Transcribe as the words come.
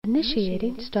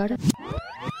Initiating startup.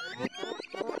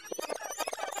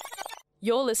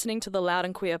 You're listening to the Loud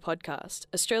and Queer podcast,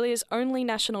 Australia's only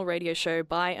national radio show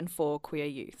by and for queer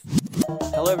youth.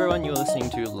 Hello everyone, you're listening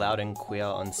to Loud and Queer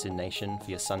on Sin Nation for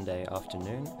your Sunday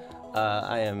afternoon.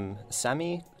 I am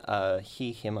Sammy,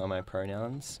 he, him are my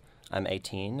pronouns. I'm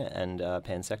 18 and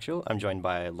pansexual. I'm joined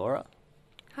by Laura.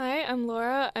 Hi, I'm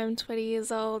Laura. I'm 20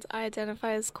 years old. I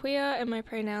identify as queer and my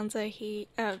pronouns are she,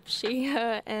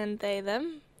 her, and they,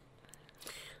 them.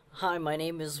 Hi, my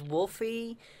name is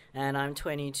Wolfie and I'm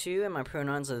 22 and my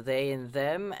pronouns are they and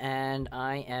them and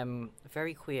I am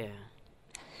very queer.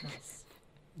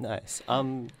 Nice.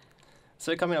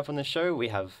 So coming up on the show, we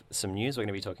have some news. We're going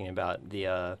to be talking about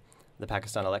the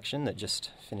Pakistan election that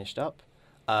just finished up.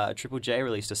 Triple J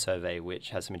released a survey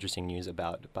which has some interesting news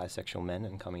about bisexual men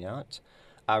and coming out.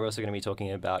 We're also going to be talking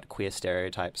about queer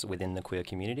stereotypes within the queer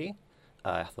community,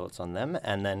 thoughts on them,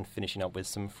 and then finishing up with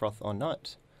some froth or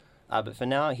not. But for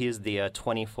now, here's the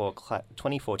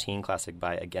 2014 classic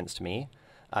by Against Me,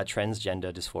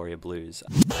 Transgender Dysphoria Blues.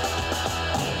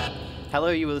 Hello,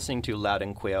 you were listening to Loud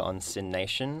and Queer on Sin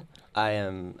Nation. I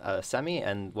am Sammy,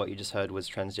 and what you just heard was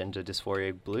Transgender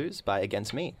Dysphoria Blues by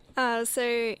Against Me.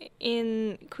 So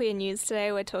in queer news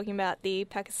today, we're talking about the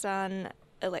Pakistan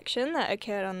election that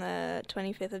occurred on the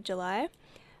 25th of July.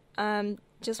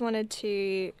 Just wanted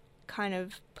to kind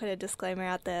of put a disclaimer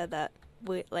out there that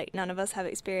none of us have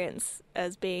experience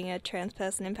as being a trans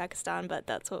person in Pakistan, but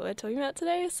that's what we're talking about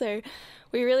today. So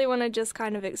we really want to just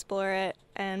kind of explore it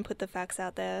and put the facts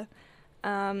out there.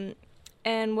 And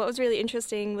what was really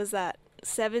interesting was that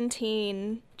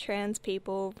 17 trans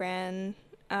people ran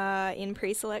in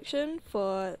pre-selection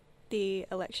for the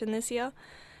election this year.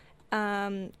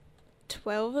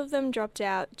 12 of them dropped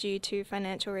out due to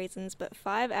financial reasons, but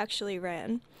 5 actually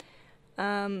ran.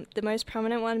 The most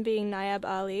prominent one being Nayab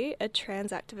Ali, a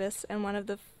trans activist, and one of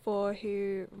the 4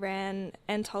 who ran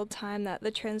and told Time that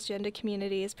the transgender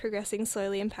community is progressing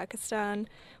slowly in Pakistan.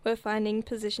 We're finding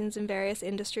positions in various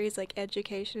industries like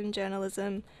education and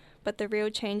journalism, but the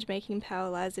real change-making power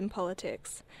lies in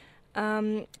politics.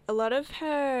 A lot of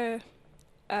her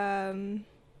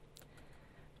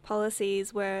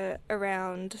policies were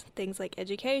around things like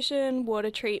education, water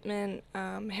treatment,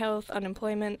 health,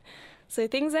 unemployment, so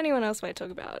things anyone else might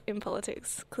talk about in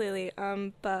politics, clearly.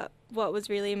 But what was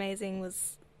really amazing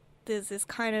was there's this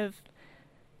kind of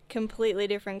completely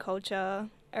different culture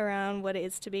around what it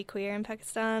is to be queer in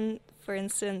Pakistan. For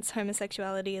instance,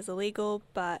 homosexuality is illegal,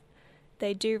 but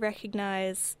they do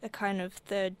recognise a kind of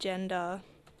third gender,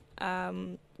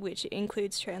 which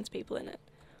includes trans people in it.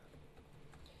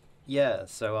 Yeah,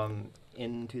 so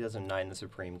in 2009, the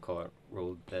Supreme Court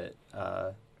ruled that,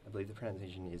 I believe the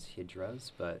pronunciation is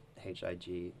Hijras, but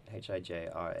Hijras,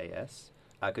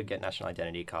 could get national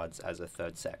identity cards as a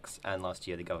third sex. And last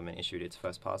year, the government issued its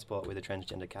first passport with a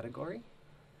transgender category.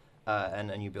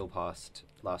 And a new bill passed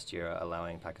last year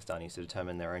allowing Pakistanis to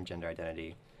determine their own gender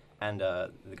identity. And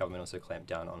the government also clamped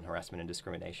down on harassment and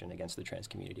discrimination against the trans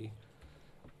community.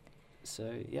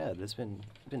 So, yeah, there's been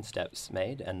steps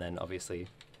made, and then obviously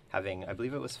having, I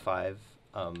believe it was 5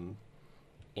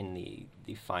 in the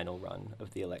final run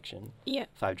of the election. Yeah.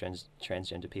 5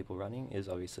 transgender people running is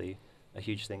obviously a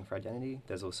huge thing for identity.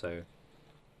 There's also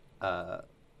a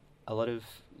lot of,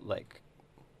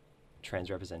 trans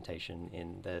representation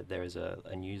in there is a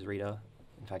newsreader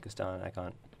in Pakistan. I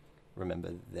can't remember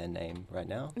their name right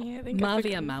now. Yeah, I think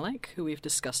Mavia Malik, who we've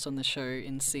discussed on the show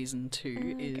in season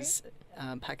 2, is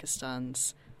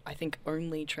Pakistan's, I think,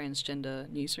 only transgender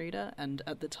newsreader, and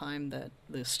at the time that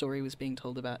the story was being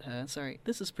told about her, sorry,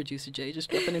 this is producer Jay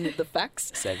just dropping in with the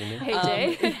facts. Saving you.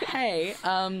 Hey, Jay. Hey,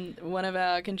 one of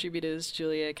our contributors,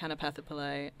 Julia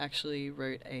Kanapathipillai, actually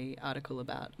wrote an article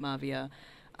about Mavia,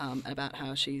 about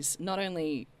how she's not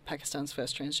only Pakistan's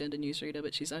first transgender newsreader,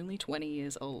 but she's only 20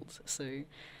 years old. So,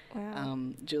 wow.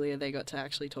 Julia, they got to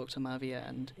actually talk to Mavia,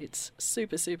 and it's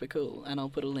super, super cool. And I'll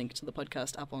put a link to the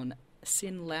podcast up on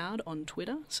Sin Loud on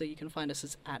Twitter, so you can find us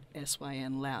as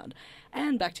 @SYN Loud.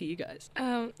 And back to you guys.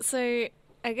 So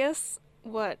I guess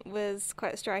what was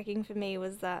quite striking for me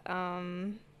was that,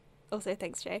 also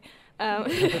thanks, Jay,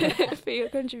 for your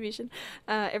contribution.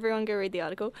 Everyone go read the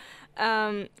article.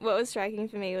 What was striking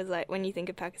for me was, when you think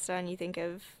of Pakistan, you think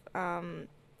of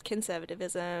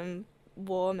conservatism,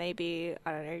 war, maybe,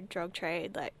 I don't know, drug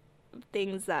trade,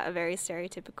 things that are very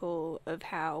stereotypical of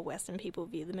how Western people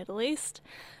view the Middle East.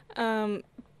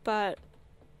 But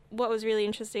what was really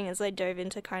interesting as I dove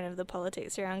into kind of the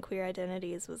politics around queer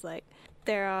identities was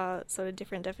there are sort of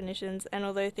different definitions, and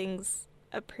although things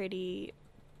are pretty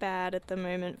bad at the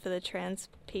moment for the trans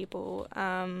people,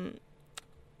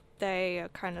 they are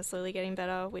kind of slowly getting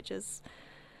better, which is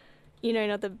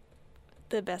not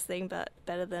the best thing, but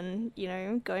better than,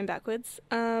 going backwards.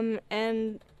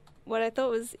 And what I thought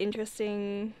was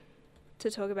interesting to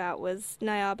talk about was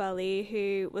Nayab Ali,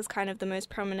 who was kind of the most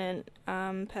prominent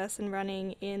person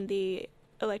running in the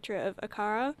electorate of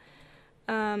Ankara,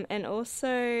 and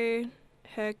also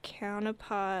her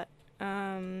counterpart,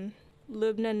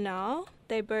 Lubna Nal.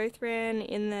 They both ran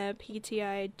in the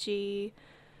PTIG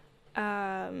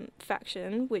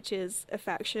faction, which is a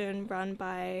faction run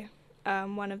by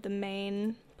one of the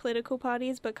main political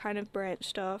parties, but kind of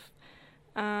branched off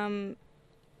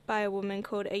by a woman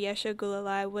called Ayesha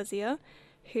Gulalai Wazir,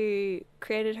 who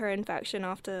created her own faction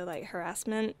after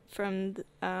harassment from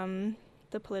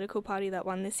the political party that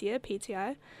won this year,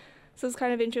 PTI. So it's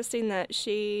kind of interesting that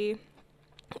she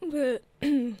was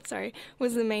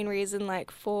the main reason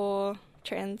 4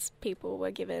 trans people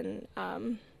were given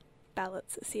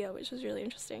ballots this year, which was really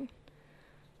interesting.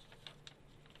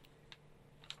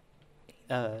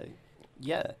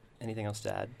 Yeah. Anything else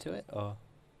to add to it, or?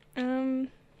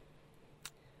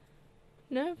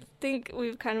 No, I think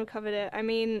we've kind of covered it. I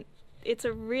mean, it's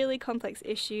a really complex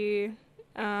issue.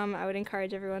 I would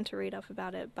encourage everyone to read up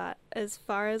about it, but as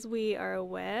far as we are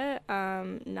aware,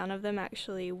 none of them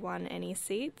actually won any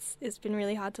seats. It's been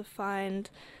really hard to find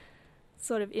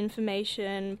sort of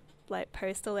information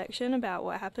post-election about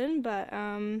what happened, but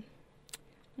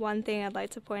one thing I'd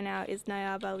like to point out is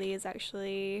Nayab Ali is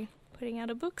actually putting out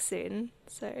a book soon,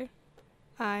 so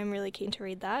I'm really keen to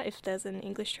read that if there's an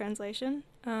English translation.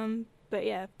 But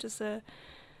yeah, just a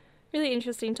really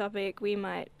interesting topic we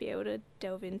might be able to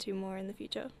delve into more in the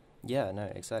future. Yeah, no,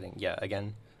 exciting. Yeah,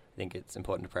 again, I think it's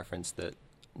important to preference that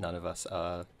none of us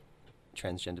are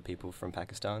transgender people from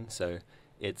Pakistan, so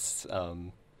it's,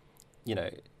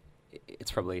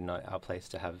 it's probably not our place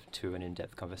to have an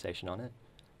in-depth conversation on it.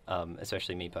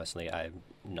 Especially me personally, I'm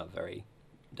not very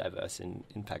diverse in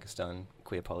Pakistan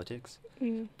queer politics.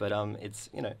 But it's,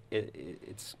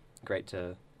 it's great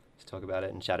to talk about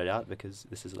it and shout it out because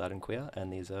this is Loud and Queer,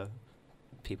 and these are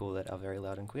people that are very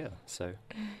loud and queer. So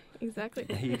exactly.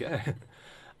 There you go.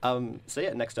 So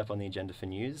yeah, next up on the agenda for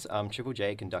news, Triple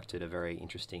J conducted a very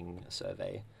interesting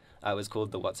survey. It was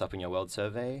called the What's Up in Your World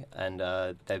survey, and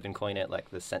they've been calling it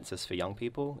the census for young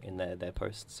people in their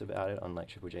posts about it on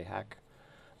Triple J Hack.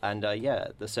 And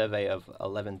the survey of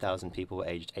 11,000 people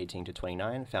aged 18 to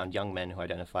 29 found young men who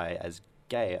identify as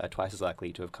gay are twice as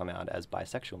likely to have come out as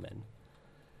bisexual men.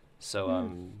 So,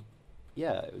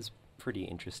 it was pretty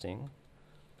interesting.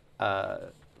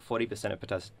 40%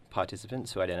 of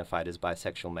participants who identified as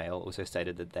bisexual male also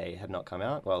stated that they had not come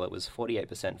out, while it was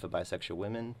 48% for bisexual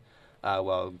women,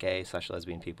 while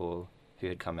gay/lesbian people who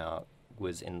had come out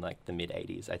was in the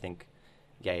mid-80s. I think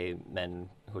gay men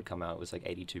who had come out was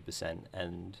 82%,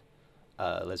 and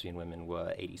lesbian women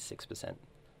were 86%.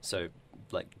 So,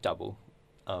 double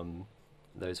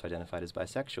those who identified as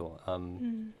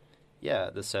bisexual.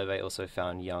 Yeah, the survey also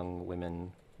found young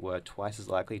women were twice as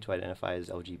likely to identify as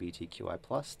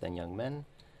LGBTQI+ than young men,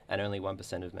 and only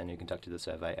 1% of men who conducted the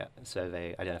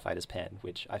survey identified as pan,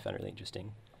 which I found really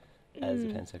interesting as a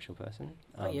pansexual person.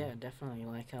 Yeah, definitely.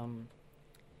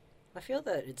 I feel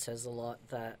that it says a lot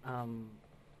that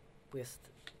with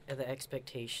the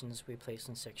expectations we place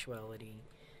on sexuality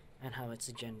and how it's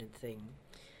a gendered thing.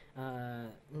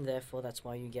 And therefore, that's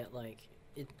why you get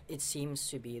it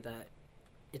seems to be that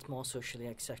it's more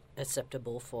socially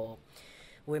acceptable for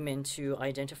women to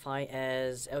identify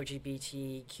as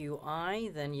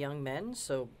LGBTQI than young men.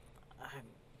 So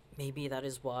maybe that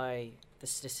is why the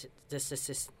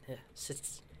statistics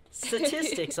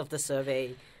of the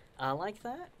survey are like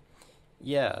that.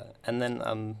 Yeah, and then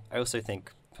I also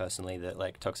think personally that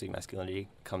toxic masculinity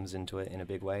comes into it in a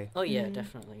big way. Oh yeah,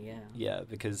 definitely, yeah. Yeah,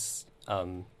 because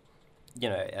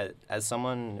as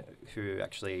someone who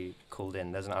actually called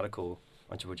in, there's an article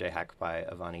on Triple J Hack by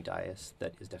Avani Dias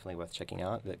that is definitely worth checking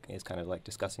out, that is kind of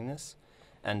discussing this.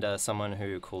 And someone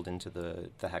who called into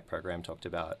the Hack program talked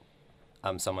about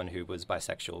someone who was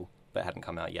bisexual but hadn't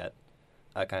come out yet.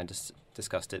 Kind of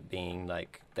discussed it being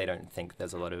they don't think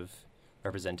there's a lot of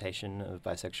representation of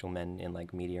bisexual men in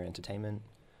media entertainment.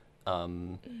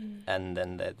 And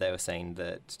then they were saying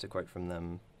that, to quote from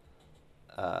them,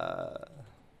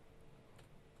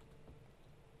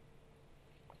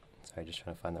 sorry, just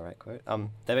trying to find the right quote.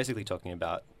 They're basically talking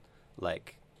about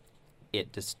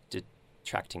it just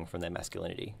detracting from their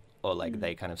masculinity, or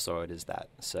they kind of saw it as that.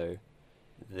 So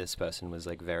this person was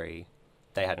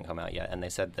they hadn't come out yet, and they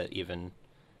said that even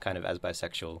kind of as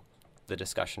bisexual, the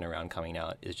discussion around coming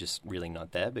out is just really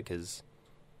not there, because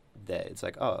it's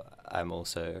I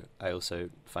also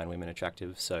find women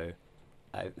attractive, so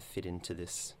I fit into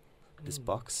this this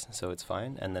box, so it's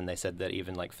fine. And then they said that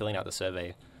even like filling out the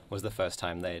survey was the first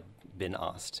time they'd been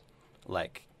asked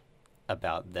like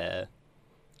about their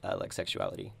like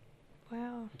sexuality,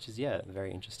 Wow. which is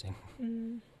very interesting.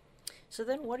 So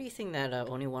then, what do you think that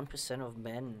only 1% of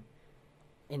men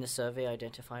in the survey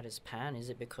identified as pan? Is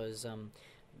it because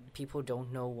people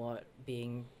don't know what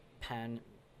being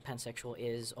pansexual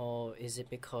is, or is it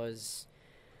because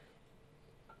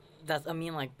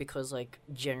because like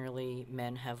generally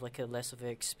men have like a less of an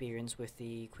experience with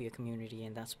the queer community,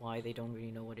 and that's why they don't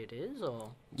really know what it is?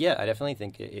 Or Yeah, I definitely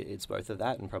think it's both of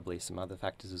that and probably some other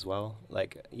factors as well.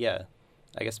 Like, yeah,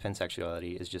 I guess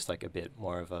pansexuality is just like a bit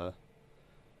more of a,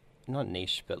 not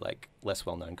niche, but like less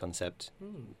well-known concept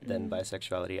than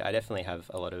bisexuality. I definitely have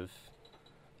a lot of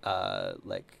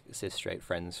like cis straight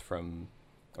friends from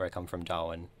where I come from,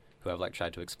 Darwin, who I've like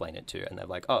tried to explain it to, and they're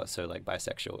like, oh, so like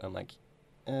bisexual. I'm like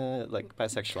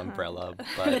bisexual umbrella,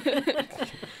 but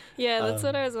Yeah, that's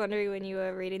what I was wondering when you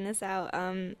were reading this out.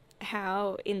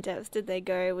 How in depth did they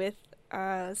go with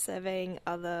surveying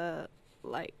other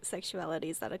like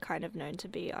sexualities that are kind of known to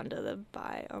be under the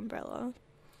bi umbrella?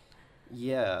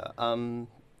 yeah,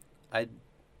 I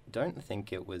don't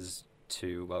think it was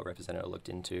too well represented or looked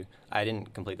into. I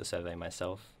didn't complete the survey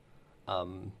myself,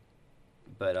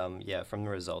 but yeah, from the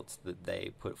results that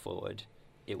they put forward,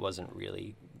 it wasn't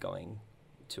really going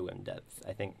too in depth.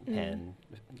 I think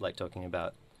like talking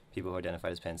about people who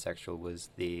identified as pansexual was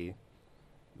the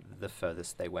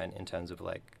furthest they went in terms of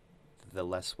like the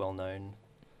less well known.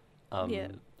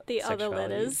 The other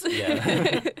letters.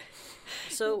 Yeah.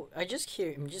 so I'm just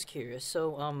curious.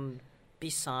 So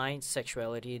besides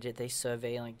sexuality, did they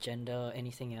survey like gender,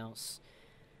 anything else?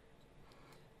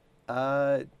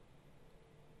 Not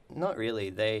really.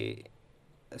 They,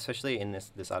 especially in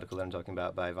this article that I'm talking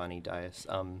about by Vani Dias,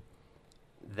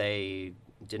 they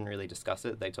didn't really discuss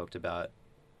it. They talked about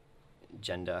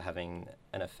gender having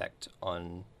an effect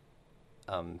on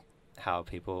how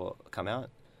people come out,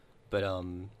 but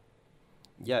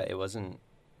yeah, it wasn't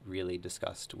really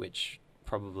discussed, which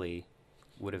probably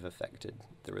would have affected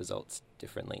the results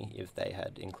differently if they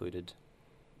had included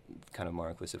kind of more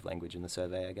inclusive language in the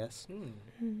survey, I guess.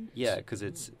 Yeah, because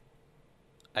it's,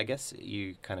 I guess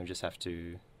you kind of just have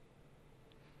to,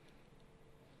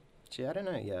 I don't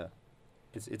know, yeah.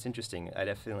 It's interesting. I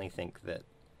definitely think that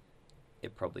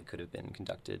it probably could have been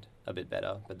conducted a bit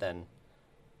better, but then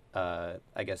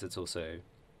I guess it's also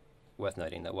worth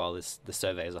noting that while the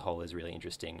survey as a whole is really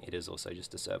interesting, it is also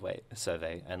just a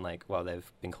survey, and like while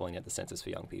they've been calling it the census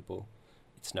for young people,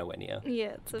 it's nowhere near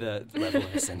it's the level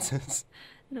of a census.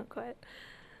 Not quite.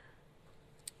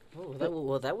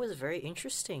 Oh, that was very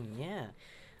interesting. Yeah.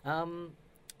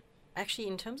 Actually,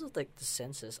 in terms of like the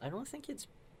census, I don't think it's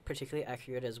particularly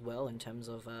accurate as well in terms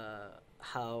of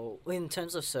in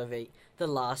terms of survey. The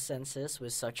last census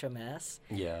was such a mess.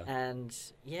 Yeah. And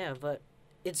yeah, but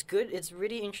it's good. It's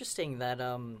really interesting that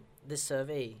this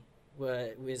survey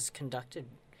was conducted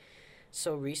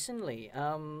so recently.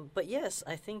 But yes,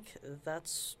 I think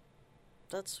that's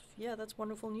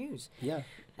wonderful news. Yeah.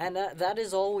 And that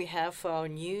is all we have for our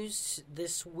news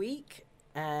this week.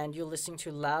 And you're listening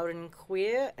to Loud and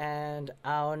Queer, and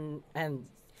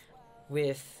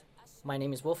with my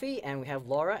name is Wolfie, and we have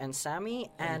Laura and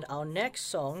Sammy, and our next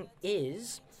song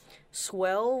is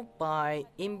Swell by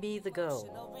Imbi the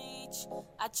Girl.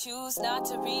 I choose not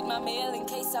to read my mail in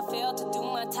case I fail to do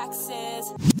my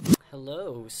taxes.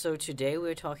 Hello. So today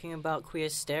we're talking about queer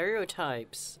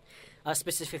stereotypes,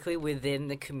 specifically within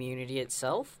the community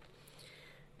itself.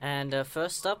 And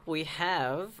first up we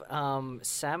have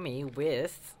Sammy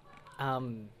with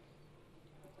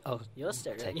your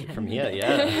stereotype. Take it from here,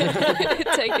 yeah.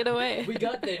 Take it away. We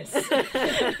got this.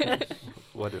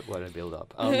 What a build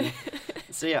up.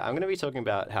 So yeah, I'm going to be talking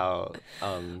about how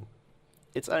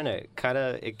it's, I don't know, kind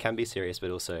of, it can be serious,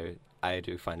 but also I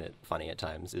do find it funny at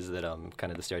times, is that kind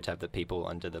of the stereotype that people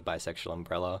under the bisexual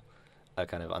umbrella are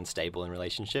kind of unstable in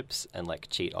relationships and like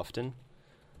cheat often.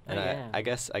 And I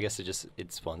guess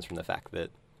it spawns from the fact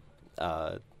that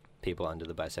people under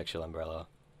the bisexual umbrella,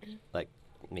 like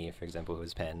me, for example, who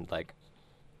is pan, like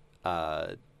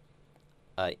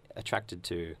attracted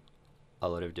to a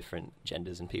lot of different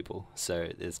genders and people. So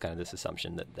there's kind of this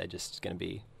assumption that they're just going to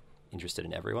be interested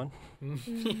in everyone,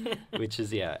 which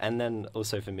is, yeah. And then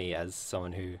also for me, as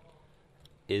someone who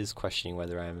is questioning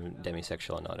whether I'm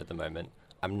demisexual or not at the moment,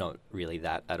 I'm not really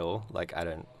that at all. Like,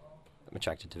 I'm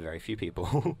attracted to very few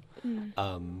people.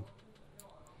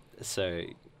 So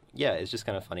yeah, it's just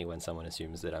kind of funny when someone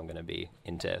assumes that I'm going to be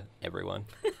into everyone.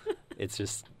 It's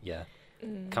just, yeah,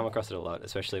 come across it a lot,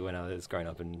 especially when I was growing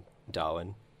up in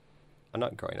Darwin. I'm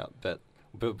not growing up, but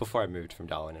but before I moved from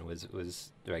Darwin, and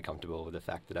was very comfortable with the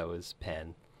fact that I was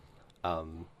pan.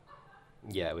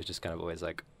 Yeah, it was just kind of always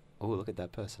like, oh, look at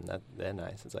that person, they're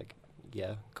nice. It's like,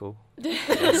 yeah, cool.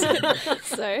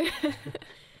 So,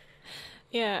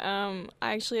 yeah,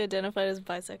 I actually identified as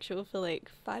bisexual for like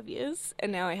 5 years,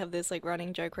 and now I have this like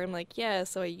running joke where I'm like, yeah,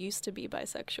 so I used to be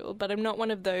bisexual, but I'm not one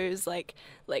of those like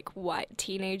white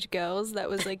teenage girls that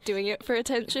was like doing it for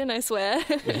attention. I swear.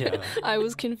 Yeah. I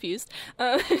was confused.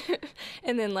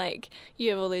 And then like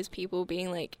you have all those people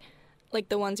being like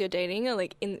the ones you're dating are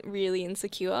like really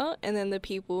insecure, and then the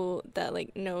people that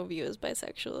like know of you as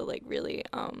bisexual are like really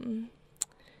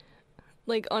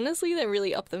like, honestly, they're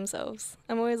really up themselves.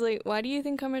 I'm always like, why do you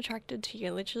think I'm attracted to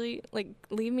you? Literally, like,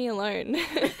 leave me alone.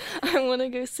 I want to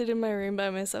go sit in my room by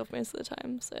myself most of the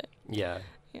time, so. Yeah.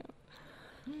 Yeah.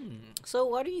 So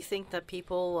why do you think that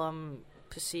people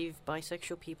perceive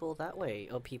bisexual people that way,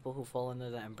 or people who fall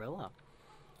under that umbrella?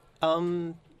 I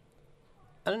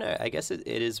don't know. I guess it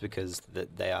is because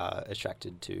that they are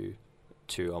attracted to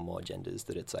two or more genders,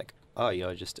 that it's like, oh,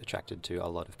 you're just attracted to a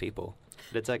lot of people.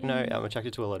 But it's like, no, I'm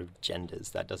attracted to a lot of genders.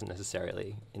 That doesn't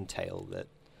necessarily entail that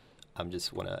I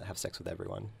just want to have sex with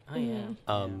everyone. Oh,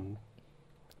 yeah.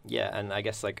 Yeah, and I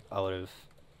guess like a lot of,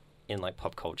 in like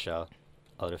pop culture,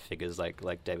 a lot of figures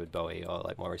like David Bowie or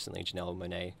like more recently Janelle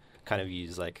Monáe kind of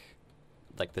use like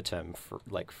the term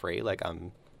free. Like,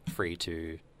 I'm free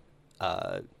to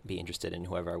be interested in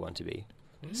whoever I want to be.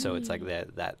 So it's like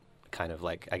that kind of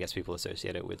like, I guess people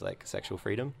associate it with like sexual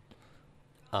freedom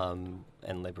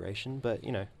and liberation, but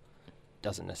you know,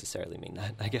 doesn't necessarily mean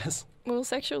that, I guess. Well,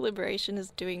 sexual liberation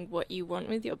is doing what you want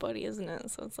with your body, isn't it?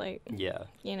 So it's like, yeah,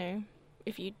 you know,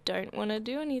 if you don't want to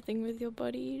do anything with your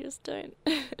body, you just don't.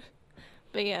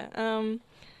 But yeah,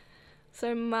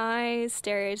 so my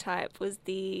stereotype was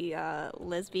the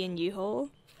lesbian U-Haul,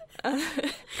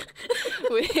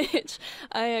 which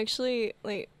I actually,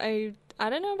 like, I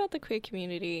don't know about the queer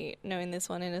community knowing this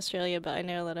one in Australia, but I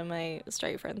know a lot of my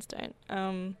straight friends don't.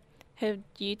 Have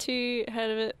you two heard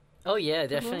of it? Oh yeah,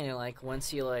 definitely. Like,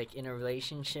 once you're like in a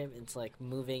relationship, it's like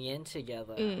moving in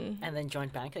together, and then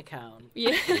joint bank account.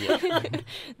 Yeah,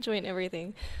 joint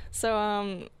everything.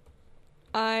 So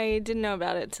I didn't know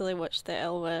about it till I watched The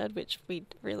L Word, which we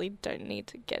really don't need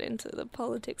to get into the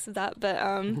politics of that, but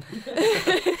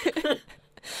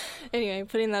anyway,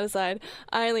 putting that aside,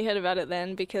 I only heard about it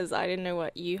then because I didn't know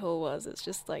what U-Haul was. It's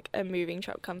just like a moving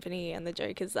truck company, and the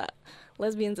joke is that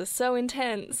lesbians are so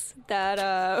intense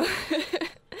that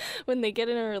when they get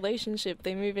in a relationship,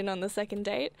 they move in on the second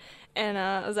date. And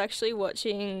I was actually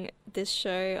watching this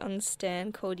show on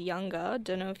Stan called Younger.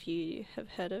 Don't know if you have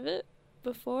heard of it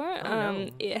before. No.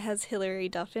 It has Hilary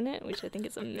Duff in it, which I think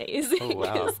is amazing. Oh,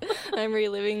 wow. I'm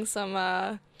reliving some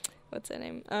what's her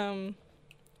name?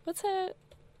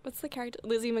 What's the character?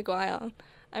 Lizzie McGuire.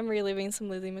 I'm reliving some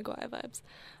Lizzie McGuire vibes.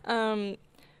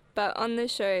 But on the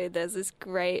show, there's this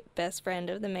great best friend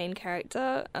of the main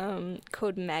character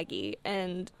called Maggie,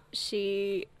 and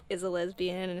she is a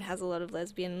lesbian and has a lot of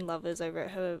lesbian lovers over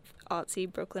at her artsy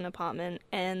Brooklyn apartment.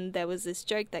 And there was this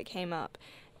joke that came up,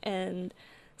 and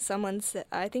someone said,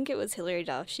 I think it was Hilary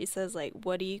Duff, she says, like,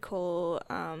 what do you call,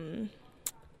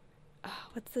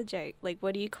 what's the joke? Like,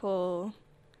 what do you call...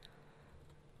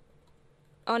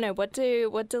 Oh no, what do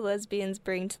lesbians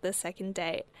bring to the second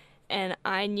date? And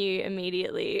I knew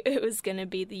immediately it was going to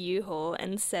be the U-Haul,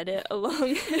 and said it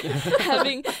along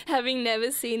having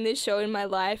never seen this show in my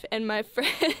life, and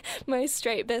my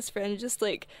straight best friend just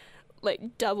like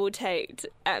double taked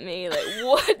at me, like,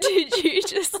 what did you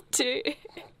just do?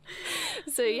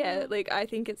 So yeah, like, I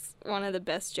think it's one of the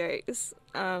best jokes,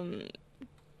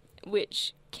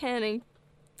 which can and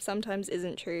sometimes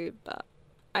isn't true, but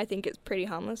I think it's pretty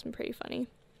harmless and pretty funny.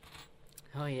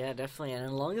 Oh yeah, definitely. And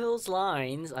along those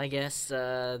lines, I guess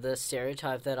the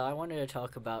stereotype that I wanted to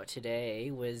talk about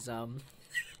today was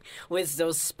with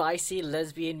those spicy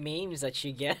lesbian memes that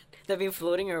you get that have been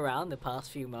floating around the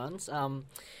past few months.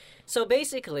 So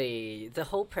basically, the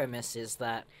whole premise is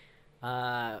that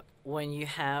when you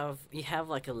have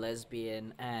like a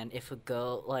lesbian, and if a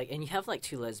girl and you have like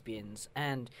two lesbians,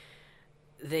 and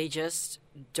they just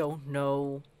don't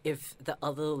know if the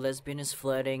other lesbian is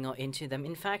flirting or into them.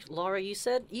 In fact, Laura, you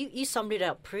said you summed it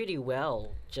up pretty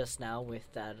well just now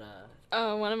with that.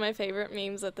 One of my favorite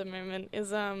memes at the moment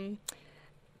is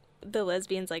the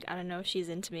lesbian's like, I don't know if she's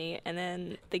into me, and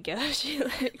then the girl she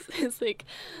likes is like,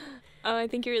 oh, I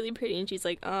think you're really pretty, and she's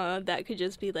like, oh, that could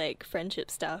just be like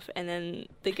friendship stuff, and then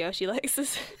the girl she likes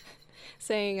is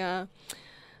saying,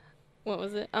 what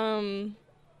was it?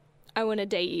 I want to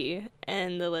date you.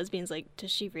 And the lesbian's like,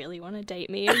 does she really want to date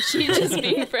me? Or is she just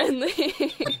being friendly?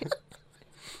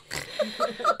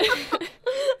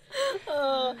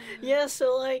 Yeah,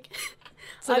 so like,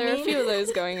 So I there are a mean- few of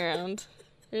those going around.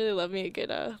 Really love me a good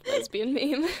lesbian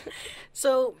meme.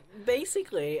 So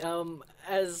basically,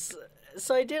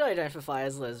 so I did identify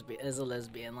as a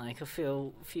lesbian like a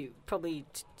few probably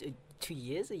 2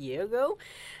 years, a year ago,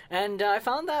 and I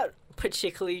found that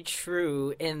particularly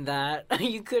true in that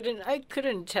I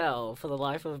couldn't tell for the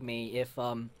life of me if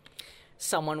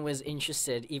someone was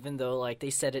interested, even though like they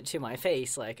said it to my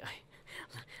face, like,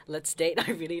 let's date,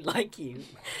 I really like you,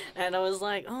 and I was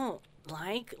like, oh.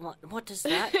 Like, what does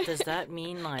that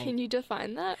mean? Like, Can you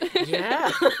define that?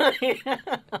 yeah.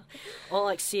 Yeah. Or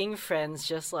like seeing friends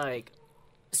just like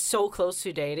so close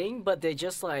to dating, but they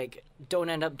just like don't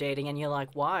end up dating, and you're like,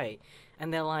 why?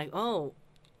 And they're like, oh,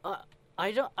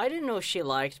 I didn't know she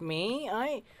liked me.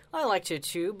 I liked her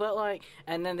too, but like,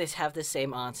 and then they have the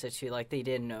same answer to like they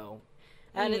didn't know.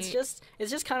 And it's just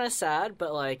kind of sad,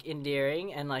 but like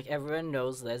endearing, and like everyone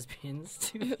knows lesbians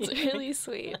too. It's really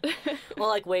sweet. Or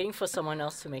like waiting for someone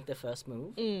else to make the first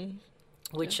move.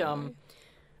 Which Definitely.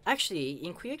 actually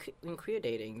in queer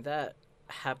dating that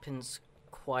happens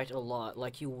quite a lot.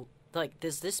 Like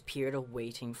there's this period of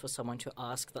waiting for someone to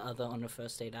ask the other on a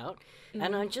first date out.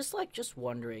 And I'm just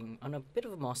wondering, on a bit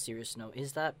of a more serious note,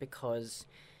 is that because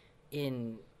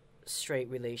in straight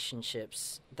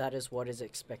relationships that is what is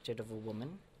expected of a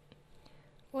woman?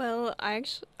 Well, I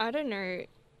don't know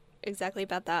exactly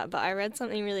about that, but I read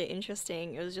something really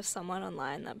interesting. It was just someone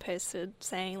online that posted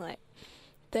saying like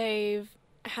they've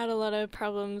had a lot of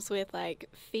problems with like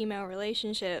female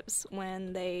relationships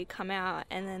when they come out,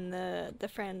 and then the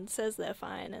friend says they're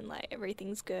fine and like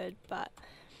everything's good, but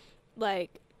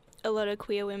like a lot of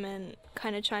queer women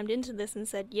kind of chimed into this and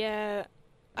said, yeah,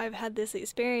 I've had this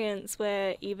experience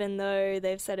where even though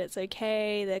they've said it's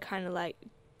okay, they're kind of like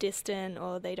distant,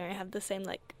 or they don't have the same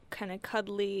like kind of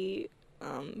cuddly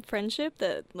friendship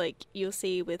that like you'll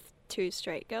see with two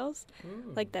straight girls.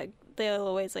 Like that they'll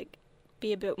always like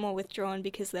be a bit more withdrawn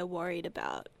because they're worried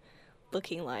about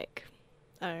looking like,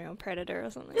 I don't know, a predator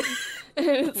or something.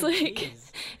 And it's like,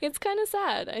 it's kind of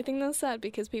sad. I think that's sad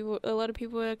because a lot of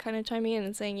people are kind of chiming in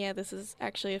and saying, yeah, this has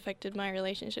actually affected my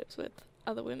relationships with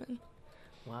other women.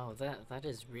 Wow, that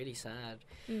is really sad.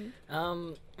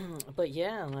 But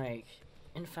yeah, like,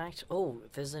 in fact,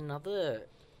 there's another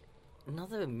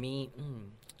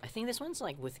meme. I think this one's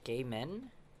like with gay men,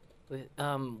 with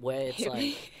where it's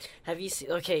like, have you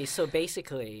seen? Okay, so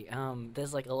basically,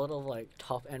 there's like a lot of like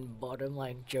top and bottom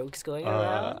like jokes going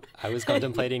around. I was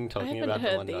contemplating I talking haven't about the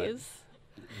heard one that these.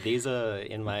 these are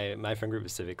in my friend group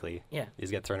specifically. Yeah. These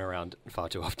get thrown around far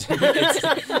too often.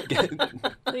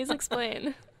 Please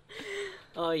explain.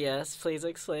 Oh yes, please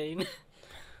explain.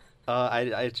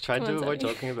 I tried Come to on, avoid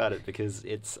Zoe. talking about it because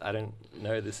I don't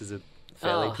know, this is a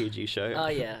fairly Oh. PG show. Oh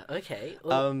yeah, okay.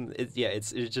 Well,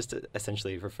 It's just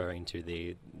essentially referring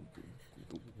to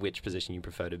which position you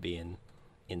prefer to be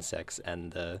in sex,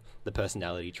 and the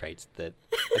personality traits that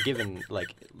are given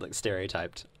like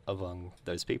stereotyped among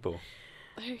those people.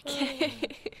 Okay.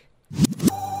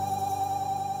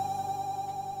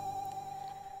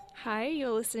 Hi, you're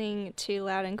listening to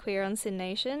Loud and Queer on Sin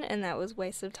Nation, and that was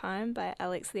Waste of Time by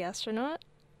Alex the Astronaut.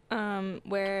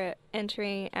 We're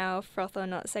entering our Froth or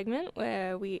Not segment,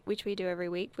 which we do every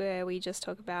week, where we just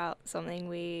talk about something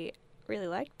we really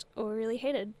liked or really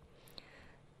hated.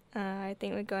 I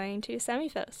think we're going to Sammy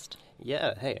first.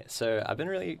 Yeah, hey, so I've been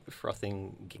really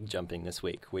frothing gig jumping this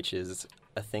week, which is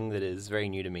a thing that is very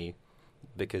new to me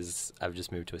because I've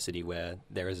just moved to a city where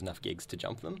there is enough gigs to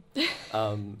jump them.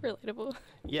 Relatable.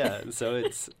 Yeah, so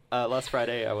it's last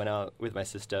Friday I went out with my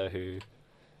sister, who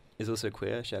is also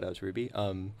queer. Shout out to Ruby.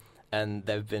 And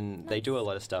they do a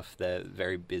lot of stuff. They're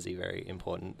very busy, very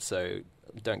important, so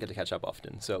don't get to catch up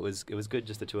often. So it was good,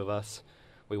 just the two of us.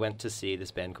 We went to see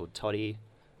this band called Toddy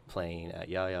playing at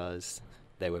Yaya's.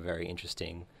 They were very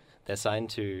interesting. They're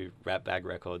signed to Rat Bag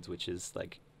Records, which is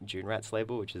like June Rat's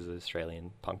label, which is an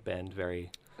Australian punk band.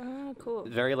 Very Oh, cool.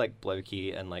 very like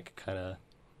blokey and like kind of,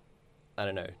 I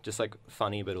don't know, just like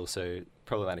funny but also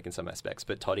problematic in some aspects.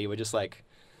 But Toddy were just like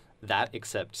that,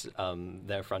 except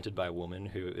they're fronted by a woman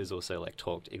who is also like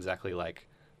talked exactly like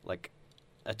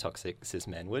a toxic cis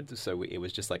man would. So it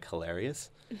was just like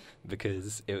hilarious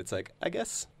because it was like, I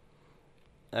guess,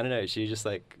 I don't know, she just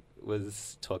like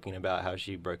was talking about how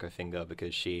she broke her finger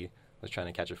because she was trying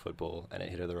to catch a football and it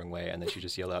hit her the wrong way, and then she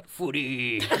just yelled out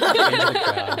 "footy" into the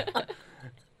crowd.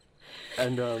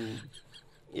 And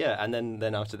yeah, and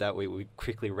then after that we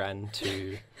quickly ran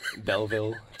to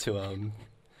Belleville to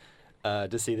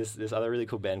see this other really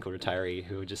cool band called Retiree,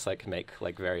 who would just like make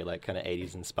like very like kind of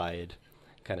 80s inspired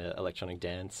kind of electronic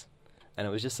dance, and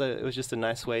it was just a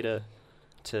nice way to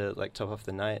like top off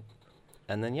the night.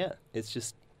 And then, yeah, it's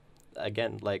just,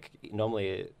 again, like,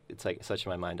 normally it's like such in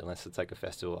my mind, unless it's like a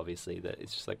festival, obviously, that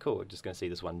it's just like, cool, we're just going to see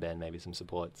this one band, maybe some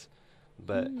supports.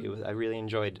 But I really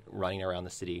enjoyed running around the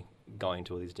city, going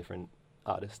to all these different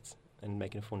artists and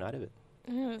making a full night of it.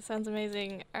 Oh, it sounds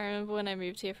amazing. I remember when I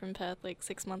moved here from Perth like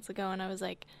 6 months ago, and I was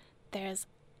like,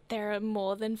 there are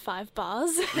more than 5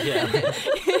 bars. Yeah.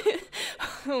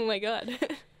 Oh my god.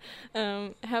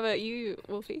 How about you,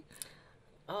 Wolfie?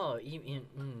 Oh,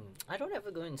 I don't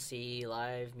ever go and see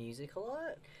live music a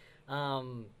lot.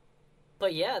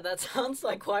 But yeah, that sounds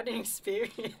like quite an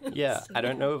experience. Yeah, I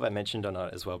don't know if I mentioned or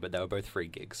not as well, but they were both free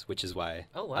gigs, which is why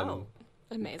Oh, wow.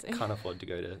 Amazing. can't afford to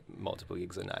go to multiple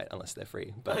gigs a night unless they're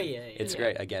free. But Oh, yeah. it's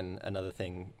great. Again, another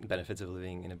thing, benefits of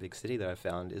living in a big city that I've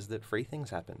found is that free things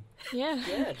happen. Yeah.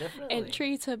 Yeah, definitely.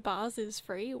 Entry to bars is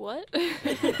free. What?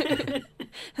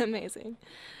 Amazing.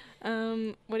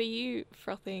 What are you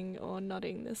frothing or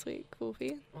nodding this week,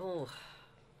 Wolfie? Oh,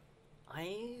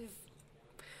 I've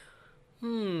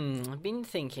been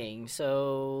thinking.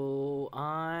 So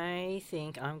I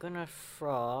think I'm gonna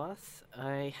froth.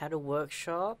 I had a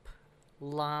workshop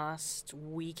last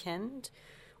weekend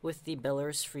with the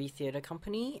Belarus Free Theatre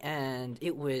Company, and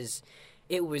it was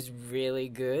really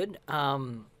good.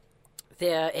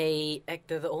 They're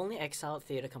the only exiled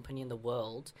theatre company in the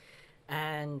world,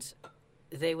 and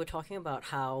they were talking about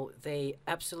how they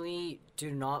absolutely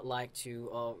do not like to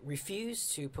or refuse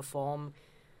to perform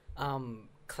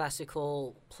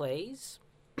classical plays.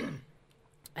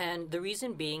 And the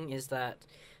reason being is that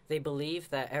they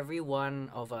believe that every one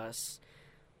of us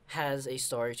has a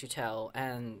story to tell,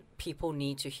 and people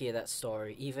need to hear that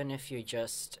story, even if you're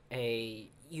just a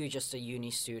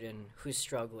uni student who's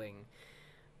struggling.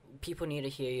 People need to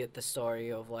hear the story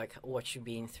of like what you've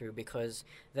been through, because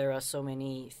there are so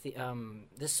many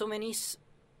there's so many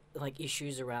like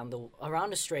issues around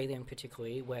Australia in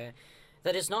particularly where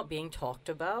that is not being talked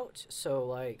about. So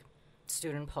like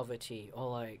student poverty, or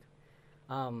like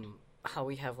how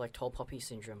we have like tall poppy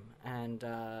syndrome, and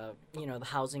the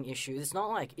housing issue. It's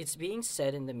not like it's being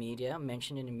said in the media,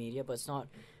 mentioned in the media, but it's not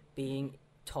being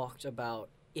talked about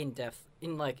in depth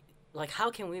in like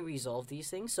how can we resolve these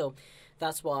things. So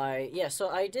that's why, so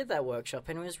I did that workshop,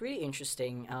 and it was really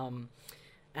interesting. So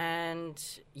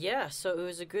it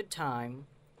was a good time.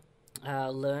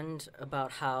 Learned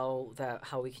about how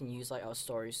we can use like our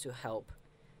stories to help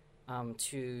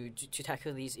to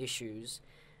tackle these issues.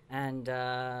 And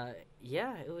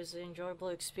it was an enjoyable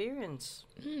experience.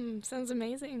 Sounds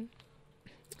amazing.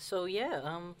 So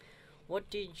what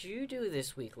did you do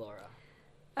this week, Laura?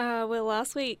 Well,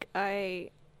 last week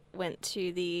I went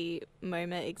to the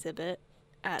MoMA exhibit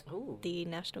at the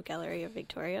National Gallery of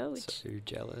Victoria, which So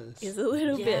jealous. is a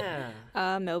little bit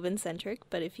Melbourne-centric,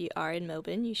 but if you are in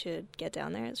Melbourne, you should get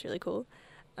down there. It's really cool.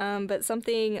 But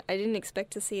something I didn't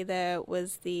expect to see there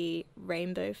was the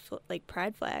rainbow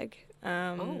pride flag.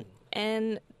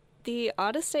 And the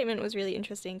artist statement was really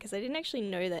interesting because I didn't actually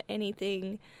know that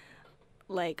anything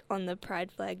like on the pride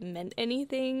flag meant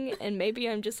anything, and maybe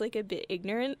I'm just like a bit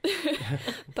ignorant.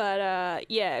 But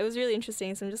it was really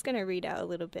interesting, so I'm just going to read out a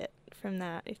little bit from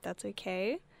that, if that's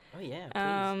okay. Oh yeah,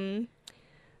 please.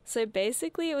 So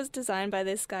basically it was designed by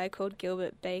this guy called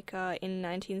Gilbert Baker in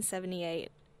 1978.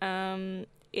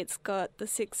 It's got the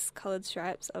 6 coloured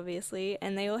stripes, obviously,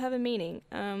 and they all have a meaning.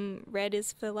 Red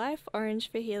is for life,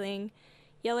 orange for healing,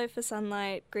 yellow for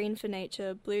sunlight, green for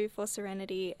nature, blue for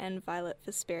serenity, and violet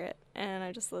for spirit. And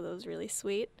I just thought that was really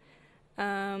sweet.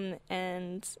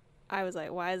 And I was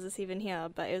like, why is this even here?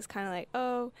 But it was kind of like,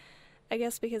 I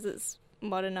guess because it's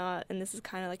modern art, and this is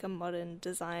kind of like a modern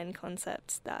design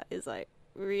concept that is like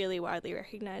really widely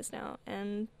recognised now.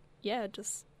 And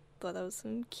just thought that was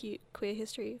some cute queer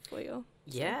history for you.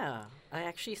 Yeah, I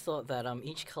actually thought that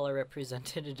each colour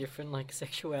represented a different like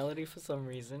sexuality for some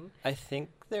reason. I think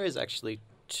there is actually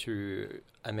 2,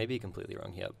 I may be completely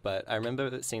wrong here, but I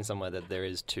remember seeing somewhere that there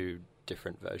is 2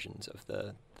 different versions of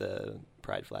the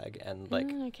pride flag, and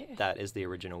that is the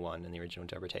original one and the original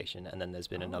interpretation, and then there's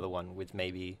been another one with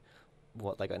maybe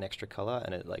an extra colour,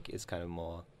 and it like is kind of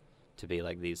more to be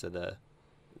like these are the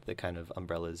kind of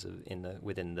umbrellas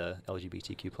within the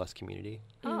LGBTQ plus community.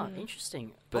 Oh,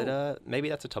 interesting. But maybe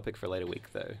that's a topic for a later week,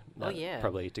 though.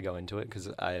 Probably to go into it, because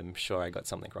I am sure I got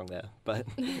something wrong there. But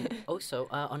also,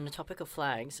 on the topic of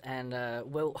flags, and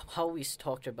how we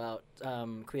talked about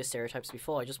queer stereotypes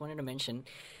before, I just wanted to mention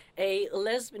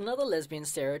another lesbian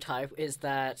stereotype is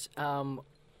that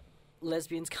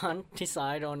lesbians can't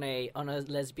decide on a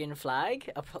lesbian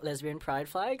flag, a lesbian pride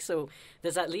flag. So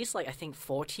there's at least I think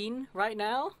 14 right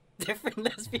now different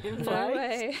lesbian flags. No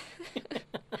way.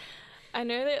 I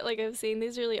know that, like, I've seen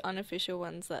these really unofficial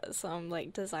ones that some,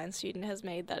 like, design student has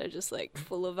made that are just, like,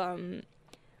 full of,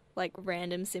 like,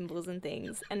 random symbols and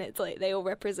things. And it's, like, they all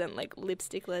represent, like,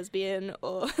 lipstick lesbian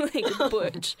or, like,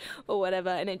 butch or whatever.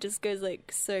 And it just goes,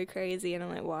 like, so crazy. And I'm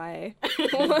like, why?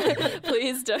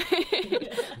 Please don't.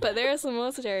 But there are some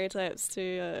more stereotypes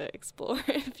to explore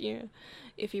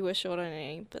if you were short on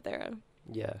any. But there are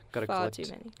Yeah, gotta far collect. too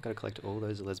many. Gotta collect all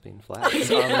those lesbian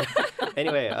flags.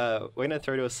 Anyway, we're gonna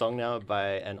throw to a song now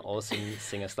by an awesome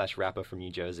singer/rapper from New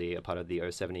Jersey, a part of the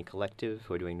 070 Collective,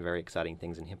 who are doing very exciting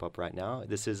things in hip hop right now.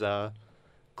 This is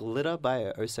 "Glitter"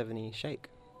 by 070 Shake.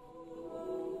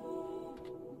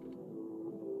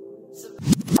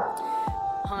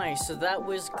 Hi, so that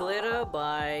was Glitter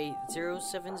by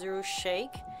 070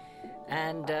 Shake.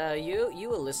 And you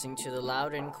were listening to the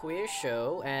Loud and Queer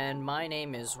show, and my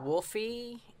name is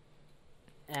Wolfie,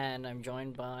 and I'm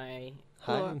joined by...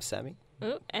 Hi, Laura. I'm Sammy.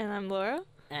 Ooh, and I'm Laura.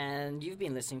 And you've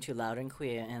been listening to Loud and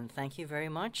Queer, and thank you very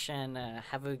much, and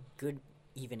have a good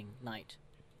evening, night.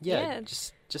 Yeah, Yeah.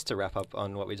 just to wrap up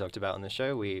on what we talked about on the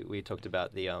show, we talked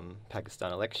about the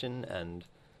Pakistan election and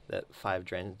that 5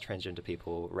 transgender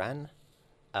people ran.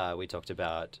 We talked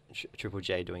about Triple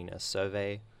J doing a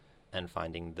survey and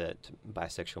finding that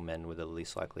bisexual men were the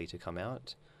least likely to come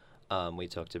out. We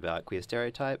talked about queer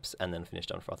stereotypes and then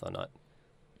finished on Froth or Not.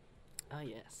 Oh,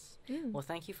 yes. Mm. Well,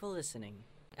 thank you for listening,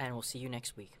 and we'll see you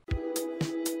next week.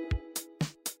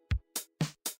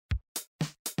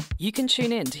 You can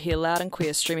tune in to hear Loud and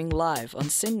Queer streaming live on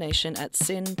SYN Nation at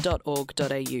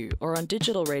syn.org.au or on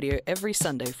digital radio every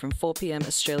Sunday from 4 p.m.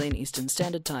 Australian Eastern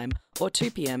Standard Time or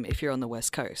 2 p.m. if you're on the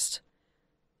West Coast.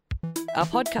 Our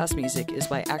podcast music is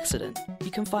by Accident. You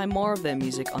can find more of their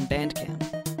music on Bandcamp.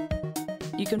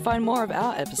 You can find more of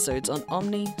our episodes on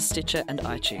Omni, Stitcher and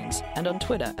iTunes, and on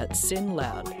Twitter at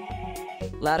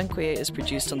SynLoud. Loud and Queer is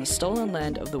produced on the stolen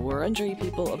land of the Wurundjeri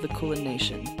people of the Kulin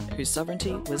Nation, whose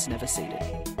sovereignty was never ceded.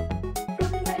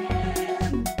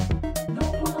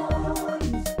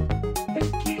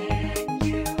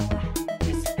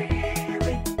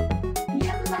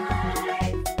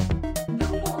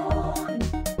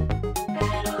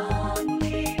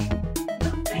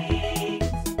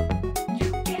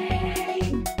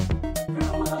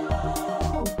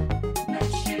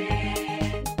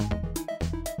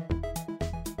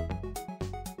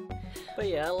 But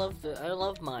yeah, I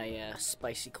love my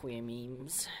spicy queer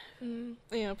memes.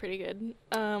 Yeah, pretty good.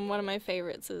 One of my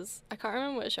favorites is, I can't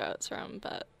remember what show it's from,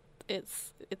 but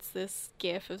it's this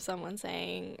gif of someone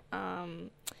saying,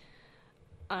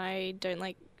 I don't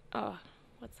like,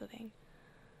 what's the thing?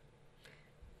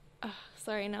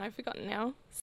 Sorry, no, I've forgotten now.